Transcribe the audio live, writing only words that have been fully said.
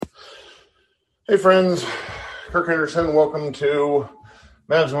Hey friends, Kirk Henderson. Welcome to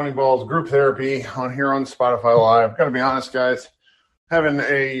Mavs Winning Balls Group Therapy on here on Spotify Live. Gotta be honest, guys, having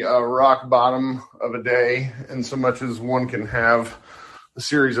a rock bottom of a day, in so much as one can have a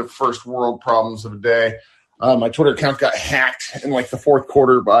series of first world problems of a day. My Twitter account got hacked in like the fourth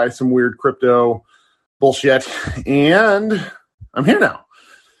quarter by some weird crypto bullshit, and I'm here now.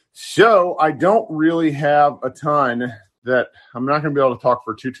 So I don't really have a ton that I'm not going to be able to talk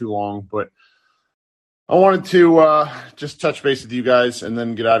for too long, but I wanted to just touch base with you guys and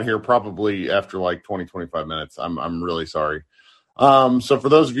then get out of here probably after like 20, 25 minutes. I'm really sorry. So for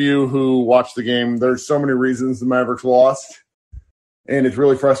those of you who watched the game, there's so many reasons the Mavericks lost, and it's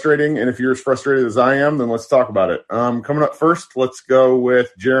really frustrating. And if you're as frustrated as I am, then let's talk about it. Coming up first, let's go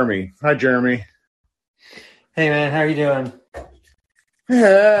with Jeremy. Hi, Jeremy. Hey, man. How are you doing?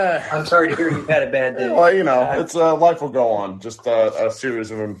 Yeah. I'm sorry to hear you've had a bad day. Well, you know, it's life will go on. Just a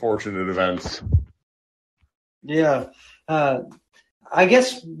series of unfortunate events. Yeah. I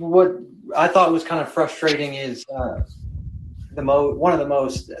guess what I thought was kind of frustrating is one of the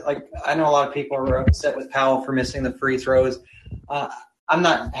most, like, I know a lot of people are upset with Powell for missing the free throws. I'm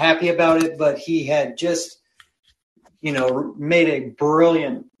not happy about it, but he had just, made a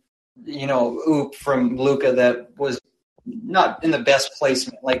brilliant, oop from Luka that was not in the best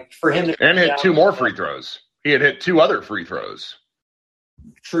placement. Like, for him to hit two more free throws. He had hit two other free throws.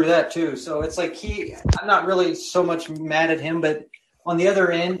 True that too. So it's like I'm not really so much mad at him, but on the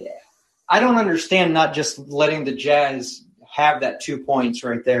other end, I don't understand not just letting the Jazz have that 2 points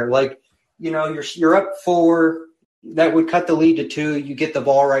right there. Like, you're up 4, that would cut the lead to 2. You get the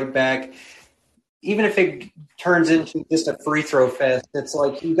ball right back. Even if it turns into just a free throw fest, it's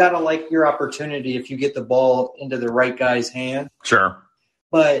like you got to like your opportunity if you get the ball into the right guy's hand. Sure.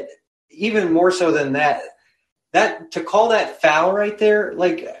 But even more so than that to call that foul right there,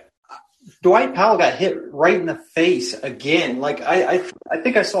 like Dwight Powell got hit right in the face again. Like I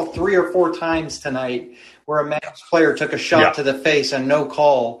think I saw 3 or 4 times tonight where a Mavs player took a shot to the face and no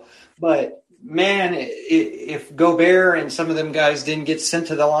call. But man, if Gobert and some of them guys didn't get sent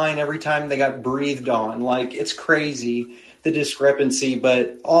to the line every time they got breathed on, like, it's crazy, the discrepancy.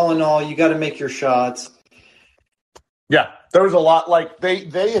 But all in all, you got to make your shots. Yeah, there was a lot. Like,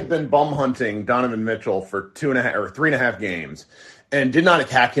 they had been bum hunting Donovan Mitchell for 2.5 or 3.5 games and did not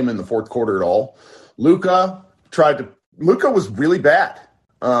attack him in the fourth quarter at all. Luka was really bad.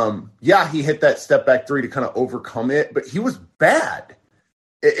 He hit that step back 3 to kind of overcome it, but he was bad.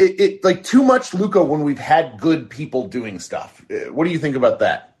 It like too much Luka when we've had good people doing stuff. What do you think about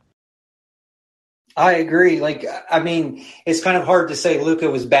that? I agree. Like, I mean, it's kind of hard to say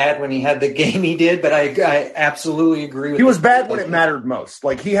Luka was bad when he had the game he did, but I absolutely agree with you. He was bad when it mattered most.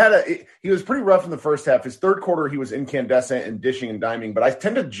 Like, he was pretty rough in the first half. His third quarter, he was incandescent and dishing and diming, but I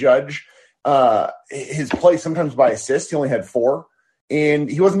tend to judge his play sometimes by assist. He only had 4, and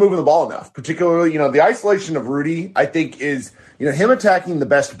he wasn't moving the ball enough. Particularly, the isolation of Rudy, I think, is, him attacking the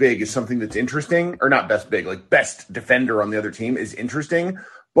best big is something that's interesting, or not best big, like best defender on the other team is interesting.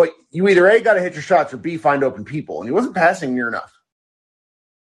 But you either A, got to hit your shots, or B, find open people. And he wasn't passing near enough.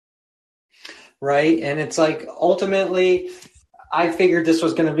 Right. And it's like, ultimately, I figured this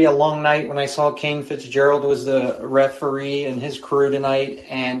was going to be a long night when I saw Kane Fitzgerald was the referee and his crew tonight.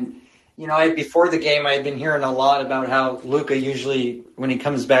 And, before the game, I had been hearing a lot about how Luka usually, when he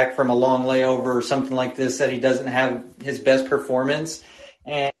comes back from a long layover or something like this, that he doesn't have his best performance.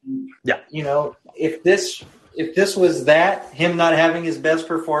 And, if this was him not having his best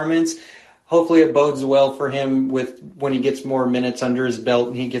performance, hopefully it bodes well for him when he gets more minutes under his belt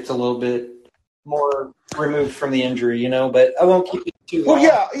and he gets a little bit more removed from the injury, but I won't keep it too long.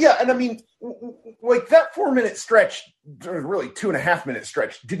 Well, yeah. And I mean, like, that 4-minute stretch, really 2.5-minute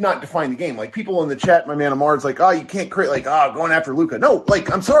stretch, did not define the game. Like, people in the chat, my man Amar's like, you can't create, like, going after Luka. No,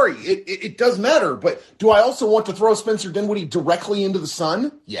 like, I'm sorry. It does matter. But do I also want to throw Spencer Dinwiddie directly into the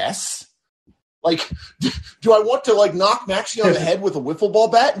sun? Yes. Like, do I want to, like, knock Maxey on the head with a wiffle ball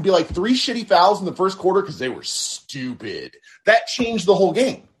bat and be like, 3 shitty fouls in the first quarter because they were stupid? That changed the whole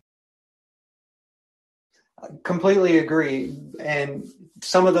game. I completely agree. And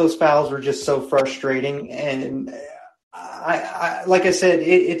some of those fouls were just so frustrating. And I like I said,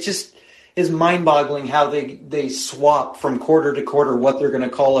 it just is mind-boggling how they swap from quarter to quarter what they're going to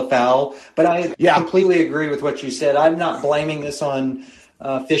call a foul. But I completely agree with what you said. I'm not blaming this on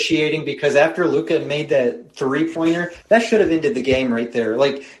officiating, because after Luka made that 3-pointer, that should have ended the game right there.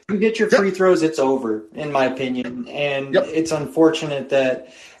 Like, you get your free throws, it's over, in my opinion. And it's unfortunate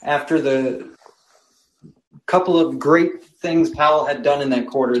that after the couple of great things Powell had done in that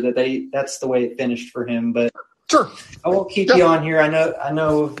quarter, that's the way it finished for him. But Sure. I will keep you on here. I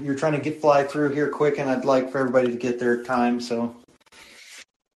know you're trying to fly through here quick, and I'd like for everybody to get their time. So,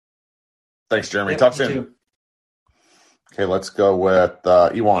 thanks, Jeremy. Talk soon. Too. Okay, let's go with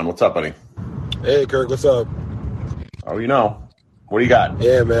Ewan. What's up, buddy? Hey, Kirk. What's up? Oh, what do you got?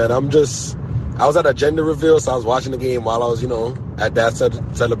 Yeah, man. I was at a gender reveal, so I was watching the game while I was, at that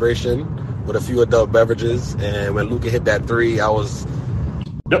celebration with a few adult beverages. And when Luka hit that three, I was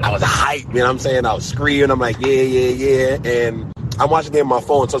hyped, you know what I'm saying? I was screaming. I'm like, yeah. And I'm watching the game on my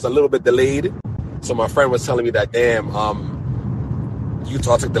phone, so it's a little bit delayed. So my friend was telling me that, damn,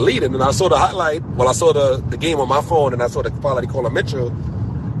 Utah took the lead. And then I saw the highlight. Well, I saw the game on my phone, and I saw the quality call on Mitchell.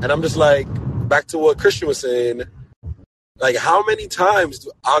 And I'm just like, back to what Christian was saying, like, how many times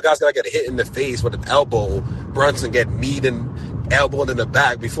do our guys got to get hit in the face with an elbow, Brunson get kneed and elbowed in the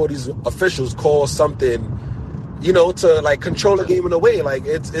back before these officials call something, to, like, control the game in a way? Like,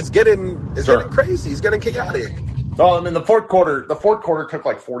 it's getting crazy. It's getting chaotic. Well, I mean, the fourth quarter took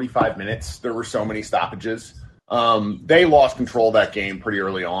like 45 minutes. There were so many stoppages. They lost control of that game pretty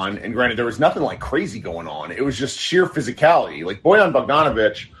early on. And granted, there was nothing like crazy going on. It was just sheer physicality. Like, Bojan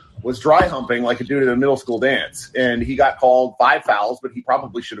Bogdanovic was dry humping like a dude at a middle school dance. And he got called 5 fouls, but he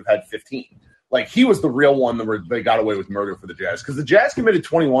probably should have had 15. Like, he was the real one that they got away with murder for the Jazz. Because the Jazz committed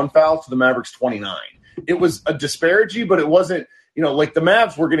 21 fouls to the Mavericks 29. It was a disparity, but it wasn't, like the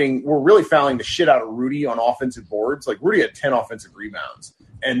Mavs were really fouling the shit out of Rudy on offensive boards. Like, Rudy had 10 offensive rebounds.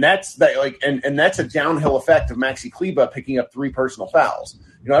 And that's and that's a downhill effect of Maxi Kleber picking up 3 personal fouls.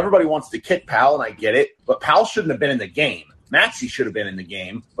 Everybody wants to kick Powell, and I get it, but Powell shouldn't have been in the game. Maxi should have been in the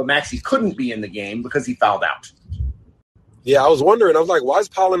game, but Maxi couldn't be in the game because he fouled out. Yeah, I was wondering. I was like, why is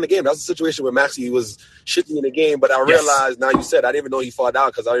Powell in the game? That's a situation where Maxi was shitty in the game, but I realized now you said I didn't even know he fouled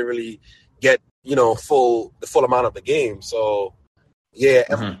out because I didn't really get the full amount of the game. So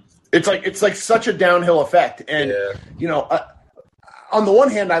yeah, it's like such a downhill effect, and on the one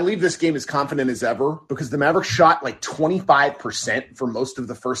hand, I leave this game as confident as ever because the Mavericks shot like 25% for most of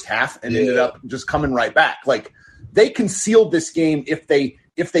the first half and ended up just coming right back. Like, they concealed this game if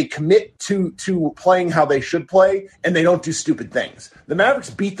they commit to playing how they should play and they don't do stupid things. The Mavericks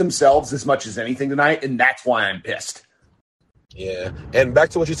beat themselves as much as anything tonight, and that's why I'm pissed. Yeah, and back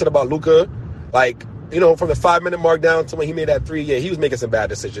to what you said about Luka, like, from the 5-minute mark down to when he made that three, he was making some bad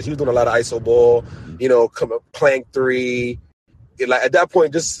decisions. He was doing a lot of iso ball, playing three. Like, at that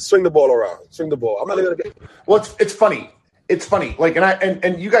point, just swing the ball around. Swing the ball. I'm not even gonna get. Well, it's funny. It's funny. Like,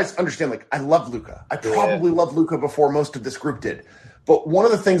 and you guys understand. Like, I love Luka. I probably loved Luka before most of this group did. But one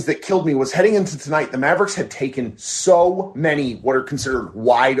of the things that killed me was heading into tonight, the Mavericks had taken so many what are considered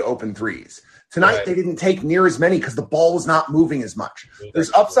wide open threes. Tonight, They didn't take near as many because the ball was not moving as much.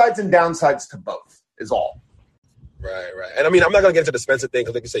 There's upsides and downsides to both, is all. Right. And I mean, I'm not going to get into the Spencer thing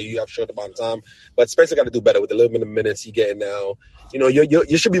because, like you say, you have short amount of time. But Spencer got to do better with the little bit of minutes he getting now.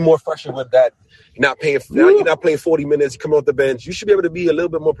 You should be more fresher with that. You're not playing 40 minutes. You come off the bench. You should be able to be a little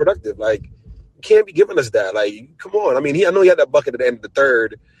bit more productive. Like, you can't be giving us that. Like, come on. I mean, I know he had that bucket at the end of the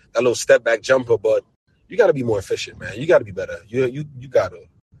third, that little step back jumper, but you got to be more efficient, man. You got to be better. You got to.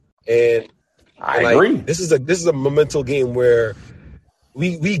 And I agree. This is a momental game where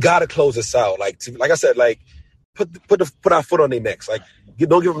we got to close this out. Like I said, like, put our foot on their necks. Like,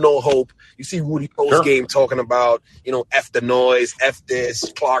 don't give them no hope. You see Rudy post game talking about, F the noise, F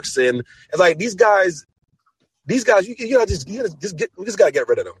this, Clarkson. It's like these guys, we just gotta get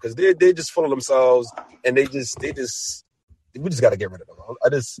rid of them because they're just full of themselves and we just gotta get rid of them.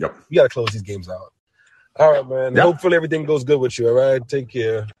 We gotta close these games out. All right, man. Yep. Hopefully everything goes good with you. All right. Take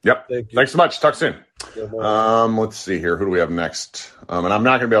care. Yep. Thanks so much. Talk soon. Let's see here. Who do we have next? And I'm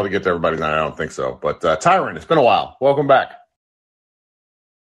not going to be able to get to everybody tonight. I don't think so. But Tyron, it's been a while. Welcome back.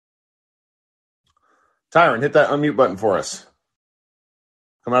 Tyron, hit that unmute button for us.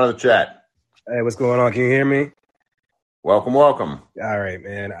 Come out of the chat. Hey, what's going on? Can you hear me? Welcome. All right,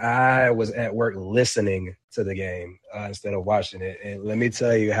 man. I was at work listening to the game instead of watching it. And let me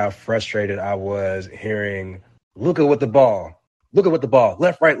tell you how frustrated I was hearing Luka with the ball. Luka with the ball.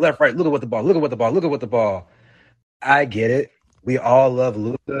 Left, right. Luka with the ball. I get it. We all love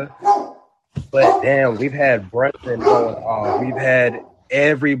Luka. But, damn, we've had Brunson going off. We've had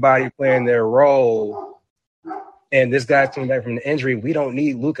everybody playing their role. And this guy's coming back from the injury. We don't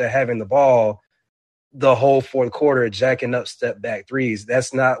need Luka having the ball the whole fourth quarter, jacking up step back threes.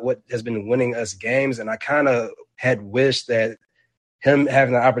 That's not what has been winning us games. And I kind of had wished that him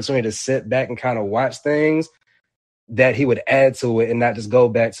having the opportunity to sit back and kind of watch things that he would add to it and not just go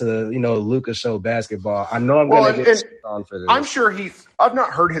back to the, Luka show basketball. I know I'm going to get on for this. I'm sure I've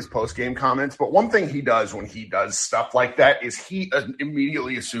not heard his post-game comments, but one thing he does when he does stuff like that is he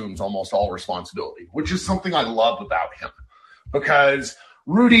immediately assumes almost all responsibility, which is something I love about him. Because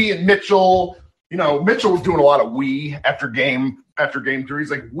Rudy and Mitchell, Mitchell was doing a lot of we after game 3. He's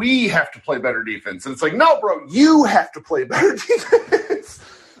like, we have to play better defense. And it's like, no, bro, you have to play better defense.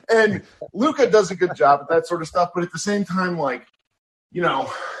 And Luka does a good job at that sort of stuff. But at the same time, you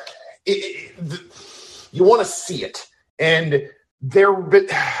want to see it. And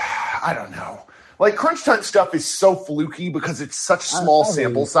I don't know. Like, crunch time stuff is so fluky because it's such small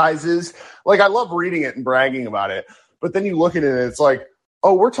sample sizes. Like, I love reading it and bragging about it. But then you look at it and it's like,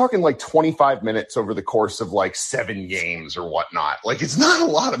 oh, we're talking 25 minutes over the course of 7 games or whatnot. Like, it's not a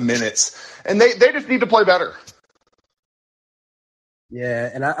lot of minutes. And they just need to play better. Yeah,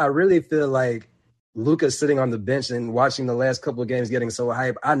 and I really feel like Luka's sitting on the bench and watching the last couple of games getting so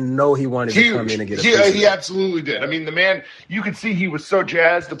hype. I know he wanted to come in and get a piece. He absolutely did. I mean, the man, you could see he was so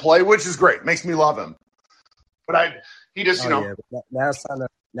jazzed to play, which is great. Makes me love him. But he just, Yeah. Now it's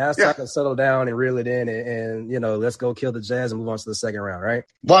time to settle down and reel it in and let's go kill the Jazz and move on to the second round, right?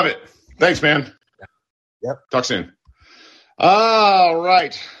 Love it. Thanks, man. Yep. Talk soon. All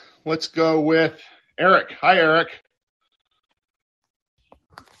right. Let's go with Eric. Hi, Eric.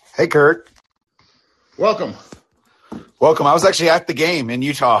 Hey, Kurt. Welcome. I was actually at the game in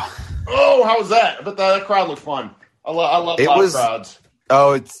Utah. Oh, how was that? I bet that crowd looked fun. I love loud crowds.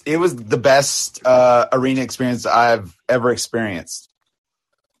 Oh, it was the best arena experience I've ever experienced.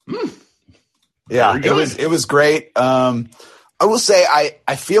 Yeah, it was great. I will say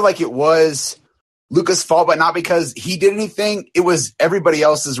I feel like it was Luka's fault, but not because he did anything. It was everybody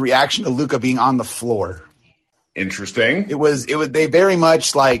else's reaction to Luka being on the floor. Interesting. It was they very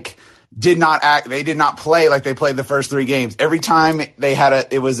much did not act. They did not play like they played the first 3 games. Every time they had got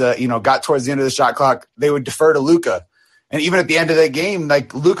towards the end of the shot clock, they would defer to Luka. And even at the end of that game,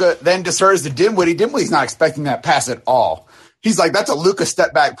 Luka then defers to Dinwiddie. Dinwiddie's not expecting that pass at all. He's like, that's a Luka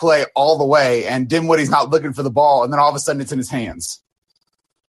step back play all the way. And Dinwiddie's not looking for the ball. And then all of a sudden it's in his hands.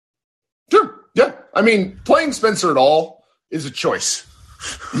 Sure. Yeah. I mean, playing Spencer at all is a choice.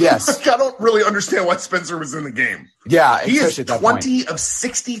 Yes. I don't really understand why Spencer was in the game. Yeah. He is 20 of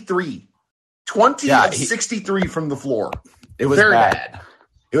 63. 20 of 63 from the floor. It was very bad.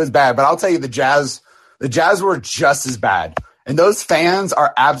 It was bad. But I'll tell you, the Jazz were just as bad. And those fans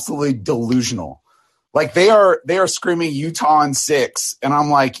are absolutely delusional. They are screaming Utah in 6. And I'm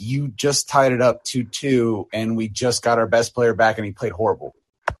like, you just tied it up 2-2 and we just got our best player back and he played horrible.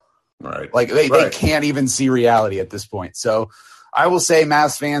 Right. They can't even see reality at this point. So I will say,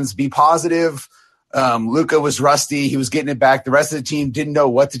 Mavs fans, be positive. Luka was rusty. He was getting it back. The rest of the team didn't know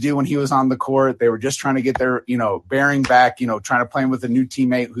what to do when he was on the court. They were just trying to get their, bearing back, trying to play with a new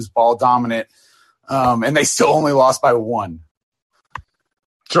teammate who's ball dominant. And they still only lost by 1.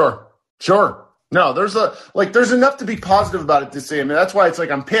 Sure. No, there's enough to be positive about it to say. I mean, that's why it's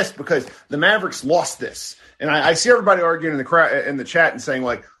I'm pissed because the Mavericks lost this. And I see everybody arguing in the chat and saying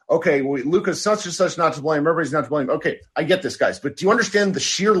okay, well, Luka's such and such not to blame. Everybody's not to blame. Okay, I get this, guys. But do you understand the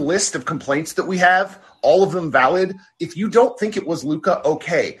sheer list of complaints that we have? All of them valid. If you don't think it was Luka,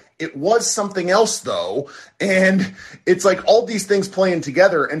 okay. It was something else, though. And it's all these things playing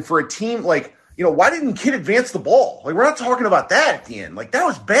together. And for a team why didn't Kidd advance the ball? We're not talking about that at the end. That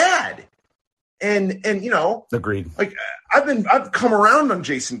was bad. And agreed. I've come around on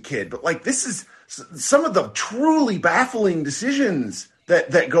Jason Kidd, but this is some of the truly baffling decisions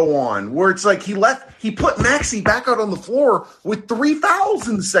that go on where it's he put Maxey back out on the floor with 3 fouls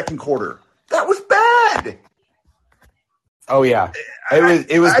in the second quarter. That was bad. Oh yeah.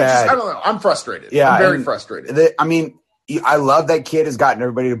 It was bad. I don't know. I'm frustrated. Yeah, I'm very frustrated. I love that Kidd has gotten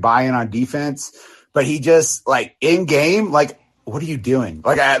everybody to buy in on defense, but he just in game, what are you doing?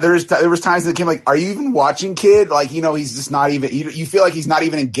 There was times that came are you even watching Kidd? He's just not even. You feel like he's not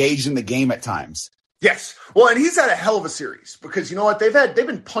even engaged in the game at times. Yes. Well, and he's had a hell of a series because you know what they've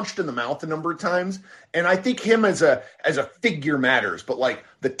been punched in the mouth a number of times, and I think him as a figure matters, but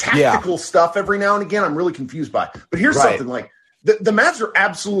the tactical stuff every now and again I'm really confused by. But here's something the Mavs are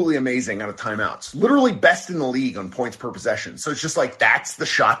absolutely amazing out of timeouts, literally best in the league on points per possession. So it's just that's the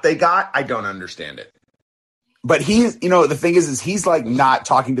shot they got. I don't understand it. But he's, the thing is he's not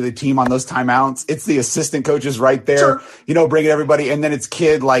talking to the team on those timeouts. It's the assistant coaches right there, bringing everybody. And then it's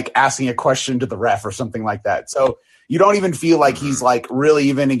Kidd asking a question to the ref or something like that. So you don't even feel like he's really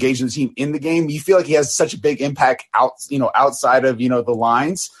even engaged in the team in the game. You feel like he has such a big impact outside of, the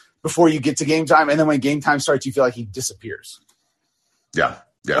lines before you get to game time. And then when game time starts, you feel like he disappears. Yeah.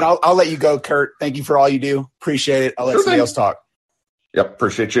 Yeah. But I'll let you go, Kurt. Thank you for all you do. Appreciate it. I'll let somebody else talk. Yep,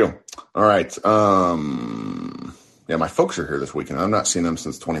 appreciate you. All right. Yeah, my folks are here this weekend. I've not seen them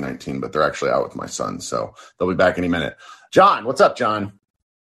since 2019, but they're actually out with my son, so they'll be back any minute. John, what's up, John?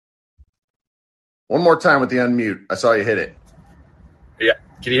 One more time with the unmute. I saw you hit it. Yeah.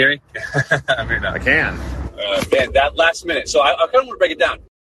 Can you hear me? I'm here now. I can. Man, that last minute. So I kind of want to break it down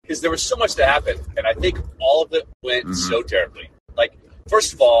because there was so much to happen, and I think all of it went so terribly. Like,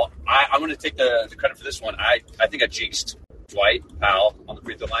 first of all, I'm going to take the credit for this one. I think I jinxed Dwight Powell on the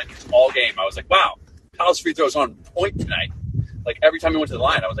free throw line all game. I was like, wow, Powell's free throws on point tonight. Like, every time he went to the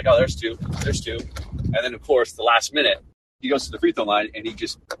line, I was like, oh, there's two. And then, of course, the last minute, he goes to the free throw line, and he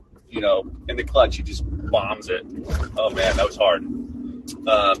just, in the clutch, he just bombs it. Oh, man, that was hard.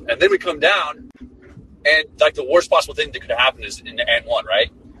 And then we come down, and, like, the worst possible thing that could have happened is in the and one,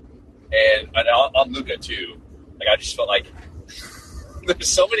 right? And on Luka, too. Like, I just felt like there's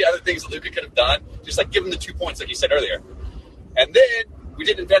so many other things that Luka could have done. Just, like, give him the 2 points, like you said earlier. And then we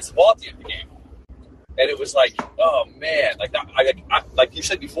didn't advance the ball at the end of the game. And it was like, oh, man. Like, like you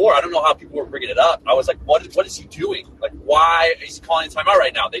said before, I don't know how people were bringing it up. I was like, what is he doing? Like, why is he calling a timeout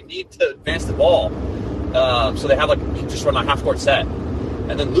right now? They need to advance the ball. So they have, like, just run a half-court set.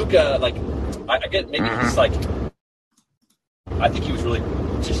 And then Luka, like, I get maybe he's like, I think he was really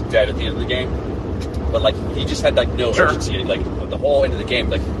just dead at the end of the game. But, like, he just had, like, no urgency. Like, the whole end of the game,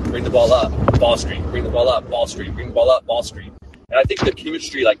 like, bring the ball up, ball screen, bring the ball up, ball screen, bring the ball up, ball screen. And I think the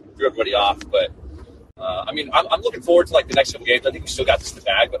chemistry, like, threw everybody off. But, I mean, I'm looking forward to, like, the next couple games. I think we still got this in the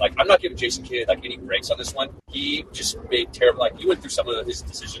bag. But, like, I'm not giving Jason Kidd, like, any breaks on this one. He just made terrible, like, you went through some of his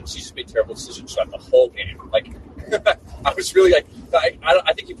decisions. He just made terrible decisions throughout the whole game. Like, I was really, like,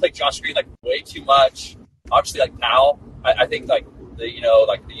 I think he played Josh Green, like, way too much. Obviously, like, Powell, I think, like, the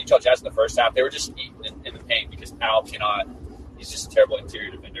Utah Jazz in the first half, they were just eating in the paint because Powell cannot. He's just a terrible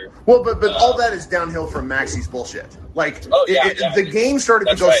interior defender. Well, but all that is downhill from Maxi's bullshit. Like, the game started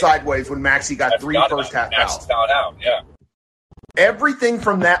to go sideways when Maxi got three first half fouls. Out, yeah. Everything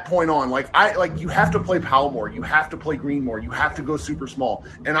from that point on, you have to play Powell more. You have to play Green more. You have to go super small.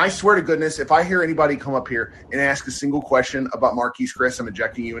 And I swear to goodness, if I hear anybody come up here and ask a single question about Marquise Chris, I'm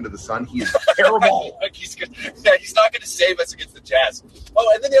ejecting you into the sun. He is terrible. He's not going to save us against the Jazz.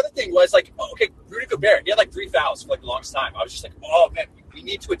 Oh, and then the other thing was, like, Rudy Gobert, he had, like, 3 fouls for, like, the longest time. I was just like, oh, man, we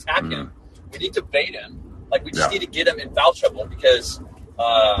need to attack him. We need to bait him. Like, we just need to get him in foul trouble because,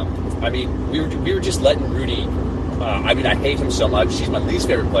 I mean, we were just letting Rudy – I mean, I hate him so much. He's my least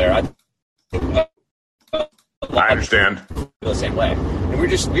favorite player. I understand. The same way. And we were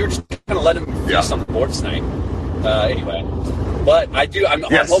just going to let him feast on the board tonight. Anyway. But I'm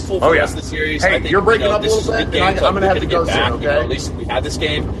hopeful for the rest of the series. Hey, I think, you're breaking up a little bit. I'm going to have to go soon, okay? At least we had this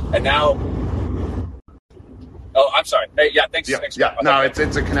game. And now... Oh, I'm sorry. Hey, yeah, thanks. Yeah. No, it's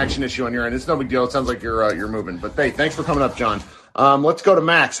a connection issue on your end. It's no big deal. It sounds like you're moving. But, hey, thanks for coming up, John. Let's go to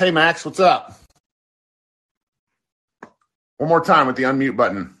Max. Hey, Max, what's up? One more time with the unmute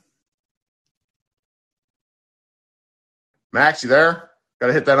button. Max, you there? Got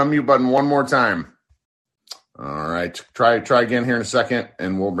to hit that unmute button one more time. All right. Try again here in a second,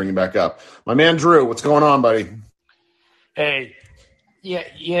 and we'll bring you back up. My man, Drew, what's going on, buddy? Hey, yeah.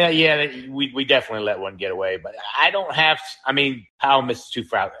 We definitely let one get away, but Powell missed 2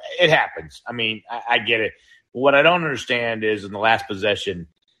 fouls. It happens. I mean, I get it. What I don't understand is in the last possession,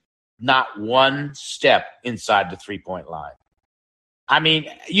 not one step inside the 3-point line. I mean,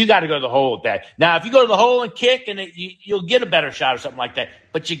 you got to go to the hole with that. Now, if you go to the hole and kick, and you'll get a better shot or something like that.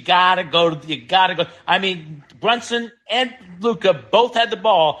 But you got to go. I mean, Brunson and Luka both had the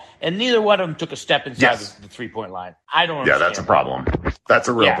ball, and neither one of them took a step inside the 3-point line. I don't understand. Yeah, that's a problem. That's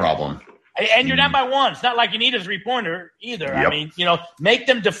a real problem. And you're down by 1. It's not like you need a 3-pointer either. Yep. I mean, make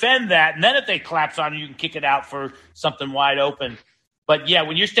them defend that, and then if they collapse on you can kick it out for something wide open. But, yeah,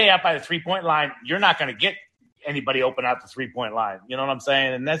 when you stay out by the 3-point line, you're not going to get anybody open out the 3-point line. You know what I'm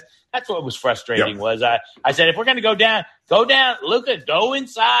saying? And that's what was frustrating was I said, if we're going to go down, Luka, go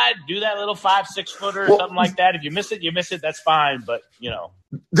inside, do that little 5-6 footer or something like that. If you miss it, that's fine. But,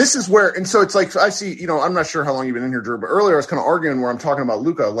 This is where – and so it's like I see – I'm not sure how long you've been in here, Drew, but earlier I was kind of arguing where I'm talking about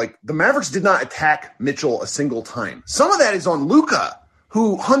Luka. Like, the Mavericks did not attack Mitchell a single time. Some of that is on Luka,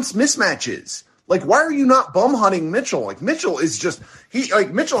 who hunts mismatches. Like, why are you not bum hunting Mitchell? Like, Mitchell is just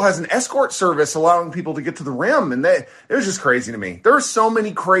Mitchell has an escort service allowing people to get to the rim, and it was just crazy to me. There are so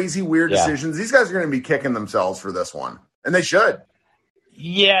many crazy, weird decisions. These guys are going to be kicking themselves for this one, and they should.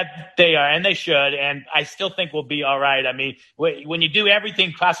 Yeah, they are, and they should, and I still think we'll be all right. I mean, when you do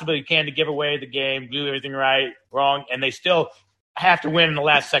everything possibly you can to give away the game, do everything right, wrong, and they still have to win in the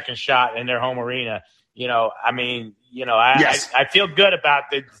last second shot in their home arena, I feel good about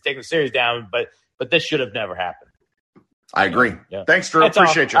taking the series down, but this should have never happened. I agree. Yeah. Thanks, Drew. That's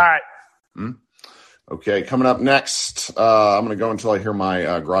Appreciate all. you. All right. Okay, coming up next, I'm going to go until I hear my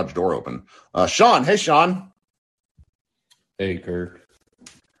garage door open. Sean. Hey, Sean. Hey, Kirk.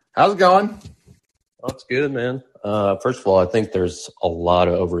 How's it going? Oh, it's good, man. First of all, I think there's a lot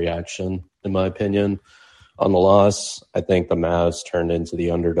of overreaction, in my opinion, on the loss. I think the Mavs turned into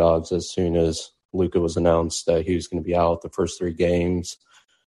the underdogs as soon as Luka was announced that he was going to be out the first 3 games.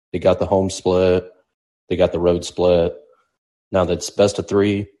 They got the home split. They got the road split. Now that's best of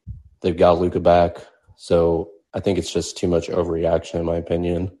 3. They've got Luka back. So I think it's just too much overreaction, in my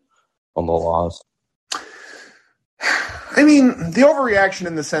opinion, on the loss. I mean, the overreaction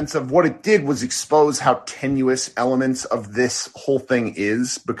in the sense of what it did was expose how tenuous elements of this whole thing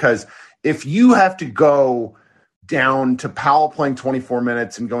is. Because if you have to go down to Powell playing 24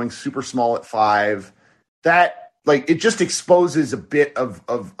 minutes and going super small at 5, that it just exposes a bit of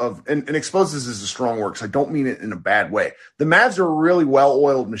and exposes is a strong word because I don't mean it in a bad way. The Mavs are a really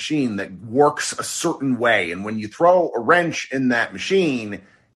well-oiled machine that works a certain way. And when you throw a wrench in that machine,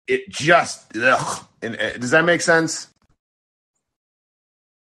 it just, does that make sense?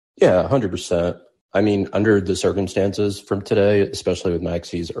 Yeah, 100%. I mean, under the circumstances from today, especially with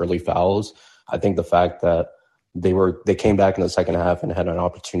Maxi's early fouls, I think the fact that they came back in the second half and had an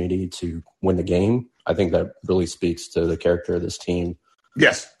opportunity to win the game, I think that really speaks to the character of this team.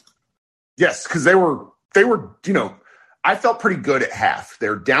 Yes, because they were, I felt pretty good at half.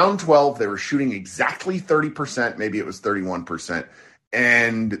 They're down 12. They were shooting exactly 30%. Maybe it was 31%.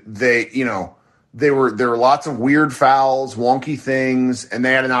 And there were lots of weird fouls, wonky things, and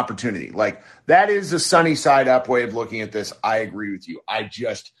they had an opportunity. That is a sunny side up way of looking at this. I agree with you.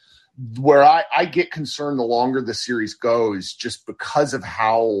 Where I get concerned the longer the series goes, just because of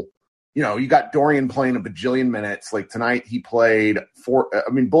how, you got Dorian playing a bajillion minutes. Like tonight he played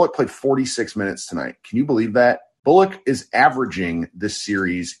Bullock played 46 minutes tonight. Can you believe that? Bullock is averaging this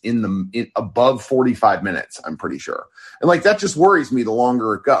series in above 45 minutes, I'm pretty sure. And that just worries me the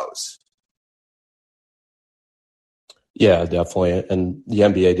longer it goes. Yeah, definitely. And the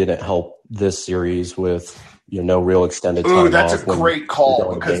NBA didn't help this series with no real extended time. Ooh, that's a great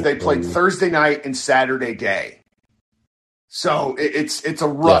call because they played Thursday night and Saturday day. So it's a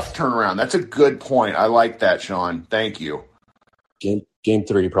rough turnaround. That's a good point. I like that, Sean. Thank you. Game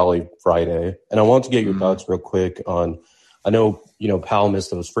 3 probably Friday. And I want to get your thoughts real quick on, I know, Powell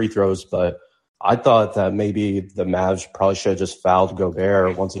missed those free throws, but I thought that maybe the Mavs probably should have just fouled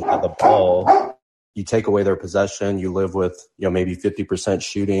Gobert once he had the ball. You take away their possession, you live with, maybe 50%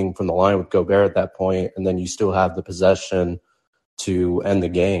 shooting from the line with Gobert at that point, and then you still have the possession to end the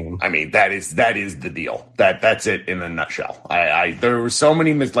game. I mean, that is the deal. That's it in a nutshell. There were so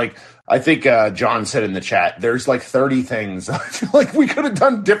many I think John said in the chat, there's 30 things I feel like we could have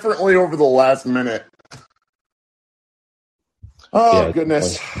done differently over the last minute. Oh, yeah,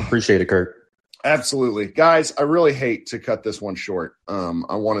 goodness. Appreciate it, Kurt. Absolutely. Guys, I really hate to cut this one short.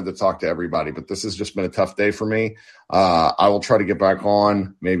 I wanted to talk to everybody, but this has just been a tough day for me. I will try to get back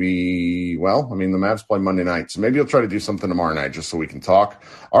on maybe, the Mavs play Monday night, so maybe I'll try to do something tomorrow night just so we can talk.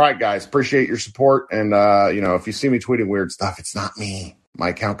 All right, guys, appreciate your support. And, if you see me tweeting weird stuff, it's not me. My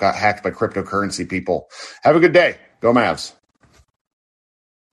account got hacked by cryptocurrency people. Have a good day. Go Mavs.